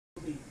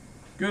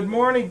Good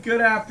morning,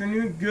 good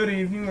afternoon, good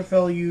evening, my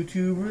fellow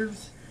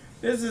YouTubers.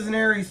 This is an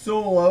Airy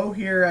Solo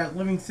here at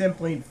Living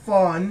Simply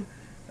Fun.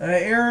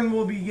 Aaron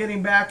will be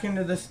getting back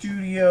into the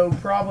studio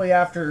probably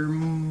after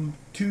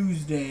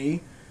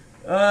Tuesday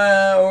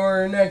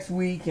or next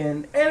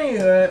weekend.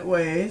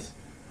 Anyways,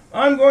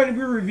 I'm going to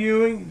be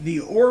reviewing the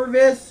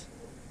Orvis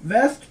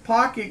Vest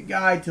Pocket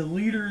Guide to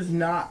Leaders,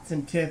 Knots,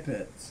 and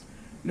Tippets.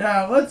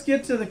 Now, let's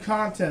get to the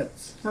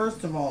contents.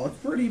 First of all, it's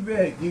pretty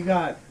big. You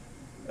got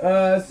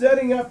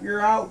setting up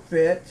your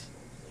outfit,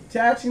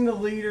 attaching the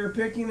leader,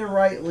 picking the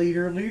right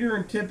leader, leader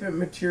and tippet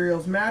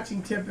materials,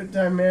 matching tippet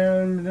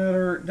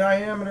diameter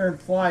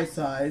and fly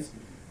size.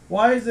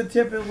 Why is the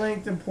tippet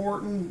length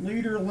important?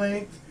 Leader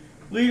length,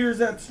 leaders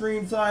at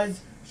stream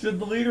size, should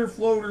the leader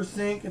float or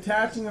sink,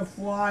 attaching a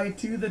fly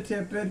to the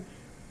tippet,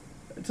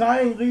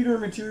 tying leader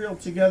material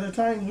together,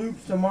 tying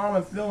loops to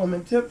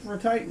monofilament, tips for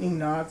tightening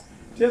knots,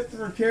 tips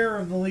for care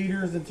of the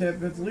leaders and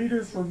tippets,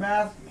 leaders for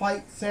bass,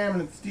 pike,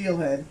 salmon, and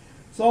steelhead,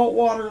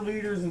 saltwater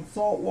leaders and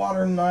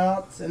saltwater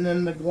knots, and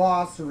then the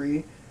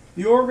glossary.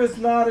 The Orvis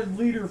Knotted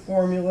Leader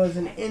Formula is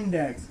an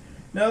index.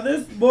 Now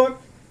this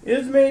book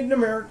is made in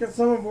America.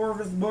 Some of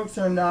Orvis books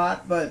are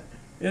not, but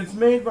it's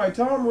made by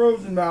Tom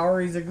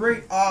Rosenbauer. He's a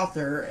great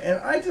author, and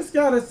I just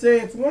gotta say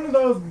it's one of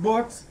those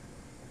books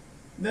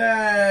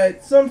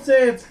that some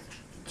say it's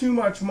too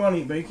much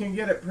money, but you can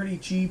get it pretty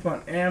cheap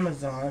on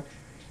Amazon.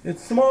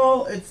 It's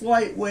small, it's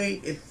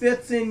lightweight, it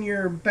fits in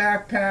your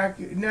backpack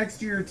next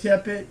to your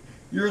tippet,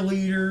 your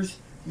leaders,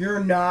 your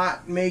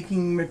knot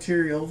making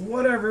materials,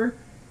 whatever.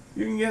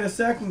 You can get a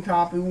second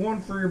copy,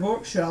 one for your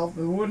bookshelf.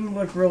 It wouldn't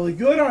look really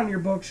good on your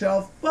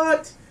bookshelf,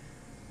 but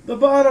the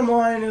bottom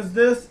line is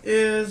this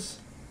is,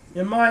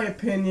 in my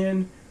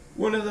opinion,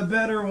 one of the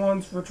better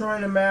ones for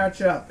trying to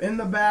match up. In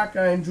the back,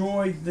 I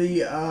enjoyed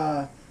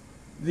the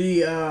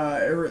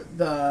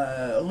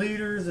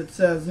leaders. It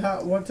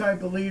says what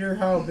type of leader,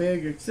 how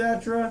big,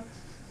 etc.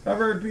 I've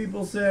heard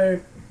people say,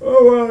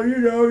 oh, well,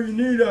 you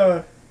need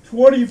a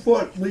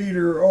 20-foot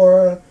leader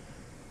or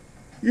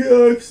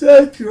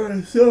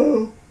etc.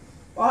 So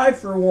I,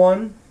 for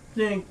one,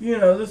 think,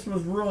 this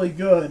was really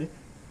good.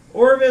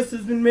 Orvis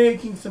has been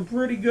making some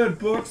pretty good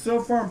books.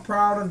 So far, I'm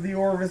proud of the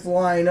Orvis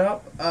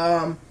lineup.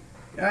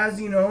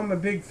 As you know, I'm a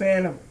big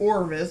fan of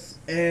Orvis,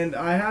 and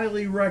I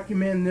highly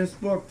recommend this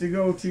book to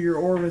go to your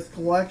Orvis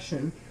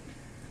collection.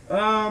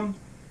 In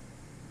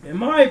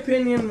my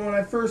opinion, when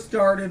I first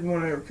started,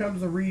 when it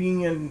comes to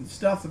reading and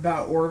stuff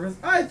about Orvis,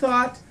 I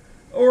thought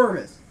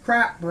Orvis,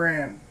 crap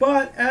brand.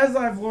 But as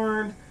I've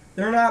learned,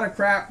 they're not a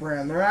crap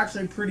brand. They're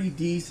actually pretty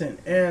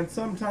decent and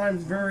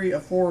sometimes very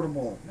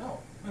affordable. No.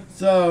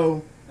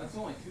 So that's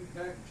only 2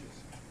 packages.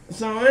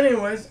 So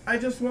anyways, I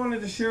just wanted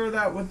to share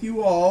that with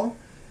you all.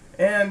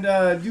 And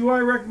do I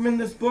recommend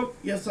this book?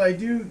 Yes, I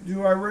do.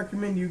 Do I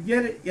recommend you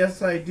get it?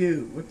 Yes, I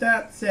do. With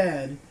that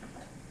said,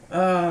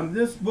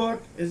 this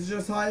book is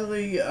just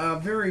highly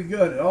very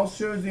good. It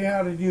also shows you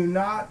how to do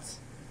knots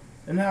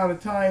and how to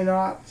tie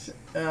knots,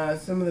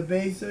 some of the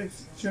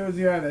basics. It shows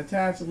you how to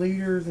attach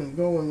leaders and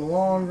going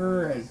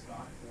longer and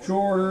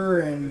shorter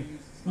and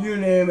you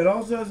name it. It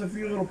also has a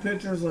few little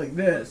pictures like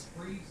this.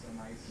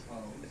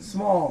 It's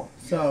small.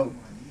 So,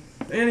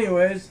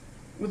 anyways,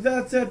 with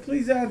that said,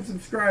 please add and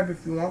subscribe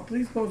if you want.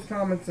 Please post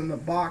comments in the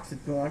box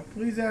if you want.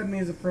 Please add me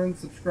as a friend,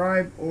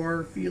 subscribe,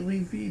 or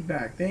leave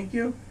feedback. Thank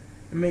you,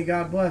 and may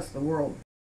God bless the world.